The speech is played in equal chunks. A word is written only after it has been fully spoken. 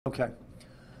Okay.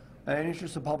 In the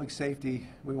interest of public safety,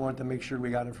 we wanted to make sure we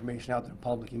got information out to the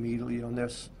public immediately on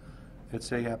this.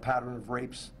 It's a pattern of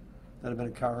rapes that have been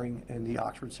occurring in the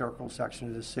Oxford Circle section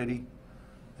of the city.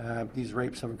 These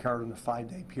rapes have occurred in a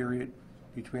 5-day period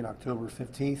between October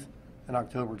 15th and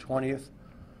October 20th.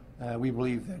 We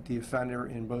believe that the offender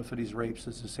in both of these rapes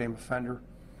is the same offender.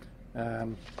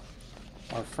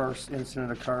 Our first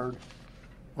incident occurred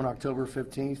on October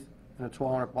 15th in the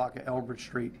 1200 block of Elbridge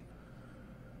Street.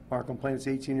 Our complainant's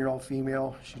 18-year-old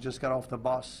female. She just got off the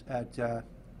bus at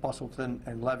Bustleton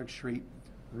and Levick Street,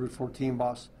 Route 14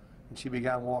 bus, and she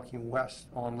began walking west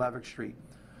on Levick Street.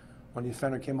 When the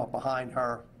offender came up behind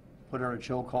her, put her in a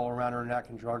chokehold around her neck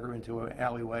and drug her into an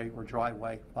alleyway or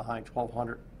driveway behind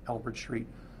 1200 Elbridge Street,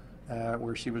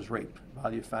 where she was raped by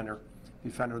the offender.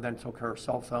 The offender then took her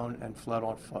cell phone and fled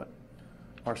on foot.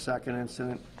 Our second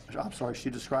incident, she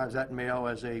describes that male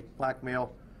as a black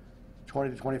male,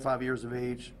 20 to 25 years of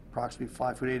age, approximately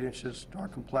 5 foot 8 inches,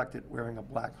 dark complected, wearing a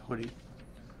black hoodie.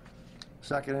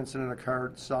 Second incident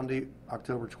occurred Sunday,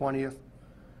 October 20th,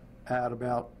 at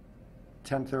about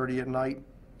 10:30 at night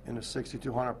in the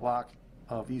 6200 block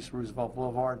of East Roosevelt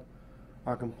Boulevard.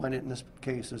 Our complainant in this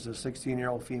case is a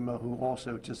 16-year-old female who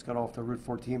also just got off the Route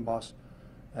 14 bus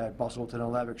at Bustleton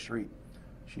and Levick Street.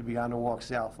 She began to walk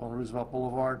south on Roosevelt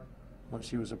Boulevard when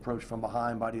she was approached from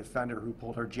behind by the offender, who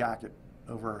pulled her jacket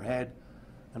over her head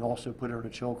and also put her in a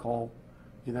chokehold.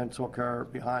 He then took her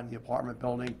behind the apartment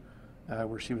building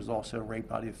where she was also raped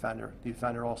by the offender. The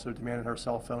offender also demanded her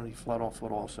cell phone. He fled on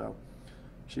foot also.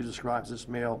 She describes this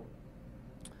male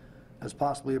as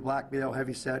possibly a black male,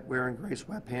 heavy-set, wearing gray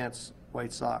sweatpants,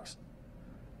 white socks,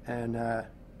 and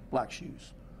black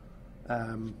shoes.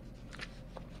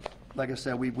 Like I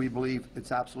said, we believe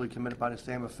it's absolutely committed by the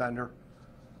same offender.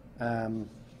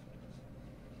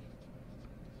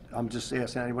 I'm just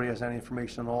asking anybody has any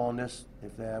information at all on this.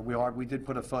 If we did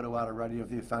put a photo out already of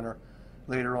the offender.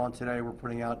 Later on today, we're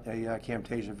putting out a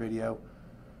Camtasia video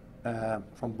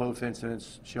from both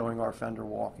incidents showing our offender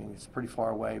walking. It's pretty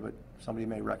far away, but somebody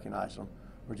may recognize him.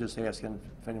 We're just asking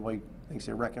if anybody thinks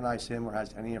they recognize him or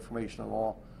has any information at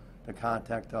all to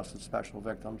contact us at Special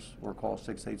Victims or call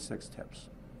 686-TIPS.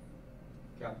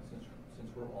 Captain,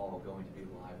 since we're all going to be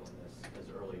live on this as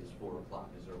early as 4 o'clock,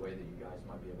 is there a way that you guys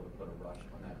might be able to put a rush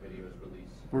when that video is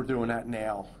released? We're doing that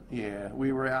now, yeah.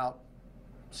 We were out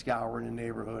scouring the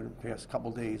neighborhood the past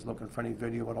couple days looking for any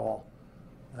video at all.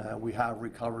 We have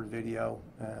recovered video,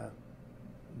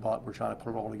 but we're trying to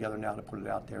put it all together now to put it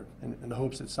out there in the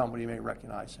hopes that somebody may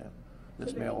recognize him,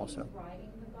 this male also.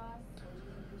 Riding the bus, or do you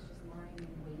think he's just lying in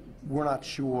wait? We're not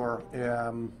sure.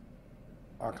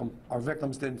 Our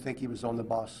victims didn't think he was on the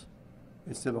bus.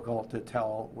 It's difficult to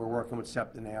tell. We're working with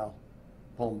SEPTA now,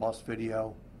 pulling bus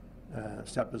video.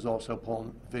 SEPTA is also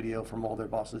pulling video from all their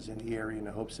buses in the area in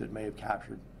the hopes that it may have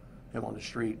captured him on the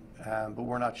street. But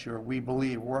we're not sure. We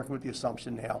believe, we're working with the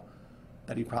assumption now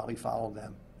that he probably followed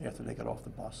them after they got off the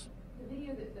bus. The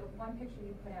video, the one picture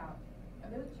you put out,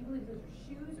 do you believe those are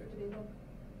shoes, or do they look,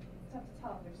 it's tough to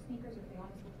tell if they're sneakers or if they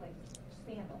almost look like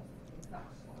sandals? Slides.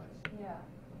 Yeah.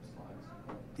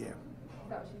 Slides. Yeah. Is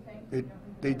that what you think?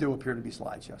 They do appear to be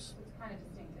slides, yes. It's kind of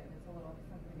distinctive. It's a little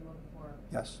something you look for.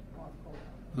 Yes.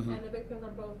 Mm-hmm. And the victims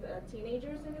are both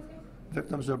teenagers in this case?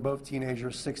 Victims are both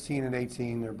teenagers, 16 and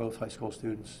 18. They're both high school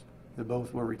students. They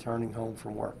both were returning home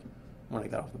from work when they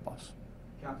got off the bus.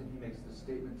 Captain, he makes the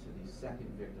statement to the second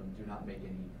victim, do not make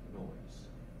any noise.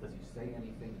 Does he say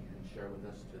anything you can share with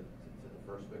us to the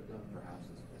first victim, perhaps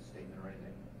a statement or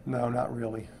anything? No, not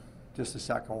really. Just the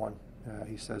second one.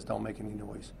 He says don't make any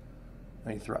noise,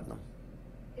 and he threatened them.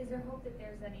 Is there hope that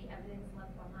there's any evidence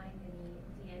left behind,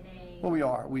 any DNA? Well, we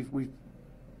are.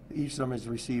 Each of them has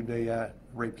received a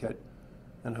rape kit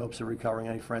in hopes of recovering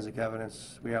any forensic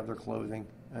evidence. We have their clothing,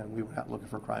 and we went out looking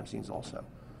for crime scenes also.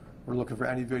 We're looking for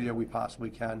any video we possibly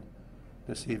can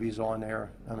to see if he's on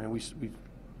there. I mean, we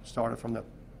started from the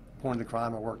point of the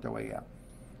crime and worked our way out.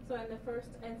 So in the first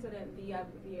incident, the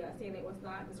assailant was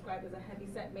not described as a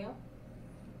heavy-set male?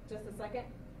 Just a second?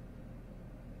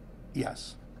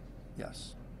 Yes.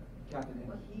 Yes. Captain,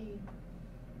 and he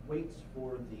waits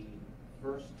for the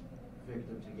first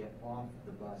victim to get off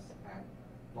the bus at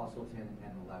Bustleton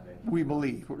and Levick. We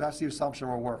believe. That's the assumption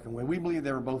we're working with. We believe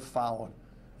they were both followed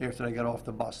after they got off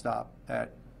the bus stop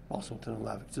at Bustleton and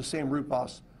Levick. It's the same route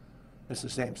bus. It's the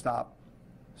same stop.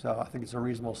 So I think it's a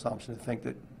reasonable assumption to think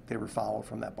that they were followed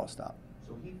from that bus stop.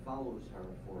 So he follows her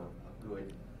for a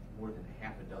good more than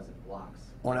half a dozen blocks.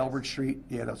 On Elbridge Street?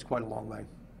 Yeah, that's quite a long way.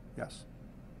 Yes.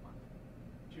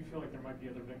 Do you feel like there might be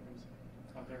other victims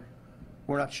out there?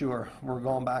 We're not sure. We're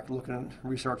going back looking and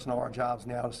researching all our jobs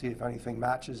now to see if anything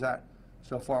matches that.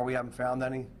 So far, we haven't found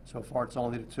any. So far, it's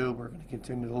only the two. We're going to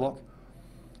continue to look.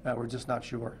 We're just not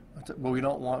sure. But we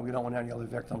don't want any other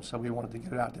victims, so we wanted to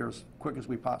get it out there as quick as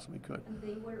we possibly could. And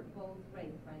they were both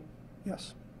raped, right?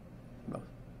 Yes. Both.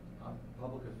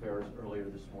 Public Affairs earlier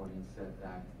this morning said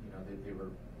that, they were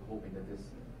hoping that this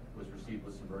was received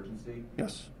with some urgency.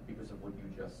 Yes. Because of what you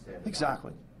just said.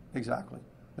 Exactly. Exactly.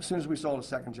 As soon as we saw the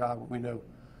second job, we knew.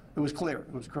 It was clear.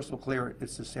 It was crystal clear.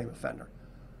 It's the same offender.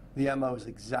 The MO is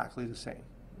exactly the same.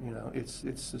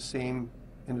 It's the same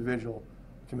individual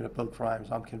committed both crimes.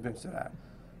 I'm convinced of that.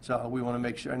 So we want to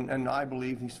make sure, and I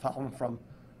believe he's following from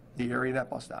the area of that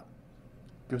bus stop,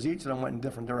 because each of them went in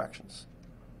different directions.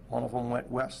 One of them went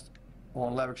west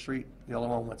on Levick Street. The other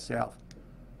one went south.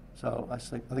 So I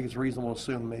think it's reasonable to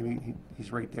assume maybe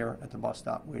he's right there at the bus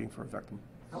stop waiting for a victim.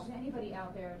 Is anybody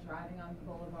out there driving on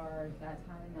Boulevard that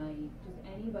time of night? Just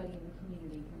anybody in the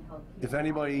community can help keep If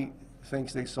anybody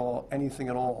thinks they saw anything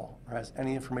at all or has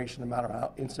any information, no matter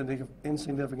how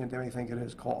insignificant they think it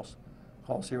is, calls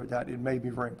here with that. It may be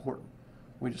very important.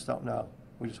 We just don't know.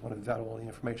 We just want to vet all the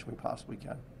information we possibly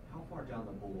can. How far down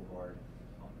the boulevard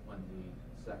when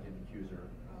the second accuser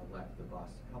left the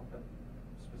bus? How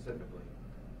specifically?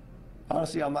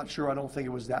 Honestly, I'm not sure. I don't think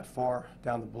it was that far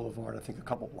down the boulevard. I think a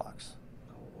couple blocks.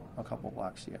 A couple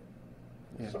blocks,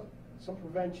 yeah. Some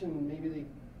prevention, maybe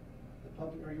the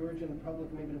public, or you're urging the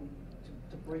public maybe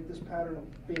to break this pattern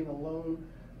of being alone,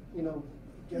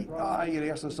 get robbed. I get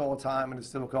asked this all the time, and it's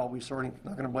difficult. We're certainly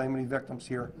not going to blame any victims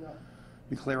here. No.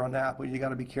 Be clear on that, but you got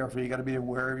to be careful. You got to be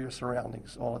aware of your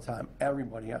surroundings all the time.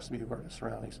 Everybody has to be aware of their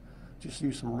surroundings. Just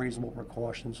use some reasonable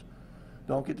precautions.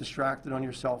 Don't get distracted on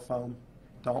your cell phone.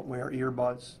 Don't wear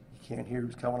earbuds. You can't hear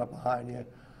who's coming up behind you.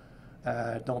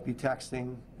 Don't be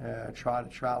texting. Try to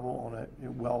travel on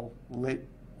a well-lit,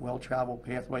 well-traveled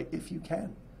pathway if you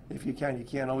can. If you can. You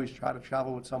can't always try to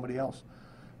travel with somebody else.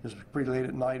 It was pretty late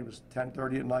at night. It was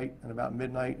 10:30 at night, and about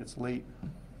midnight, it's late.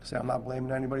 So I'm not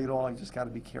blaming anybody at all. You just got to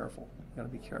be careful. You got to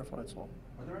be careful, that's all.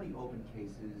 Are there any open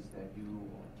cases that you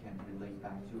can relate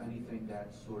back to? Anything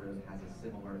that sort of has a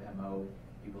similar MO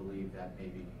you believe that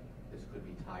maybe this could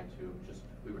be tied to? Just,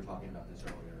 we were talking about this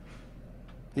earlier.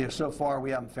 Yeah, so far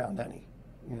we haven't found any.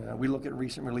 We look at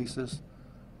recent releases,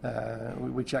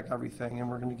 we check everything, and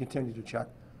we're going to continue to check.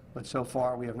 But so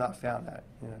far we have not found that.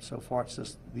 So far it's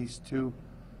just these two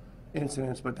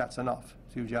incidents, but that's enough.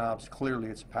 2 jobs. Clearly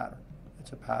it's a pattern.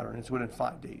 It's a pattern. It's within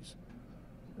 5 days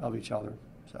of each other.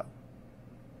 So.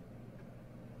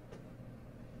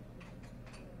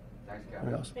 Thanks, Anything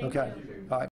Captain. else? Thank Okay. you. Bye.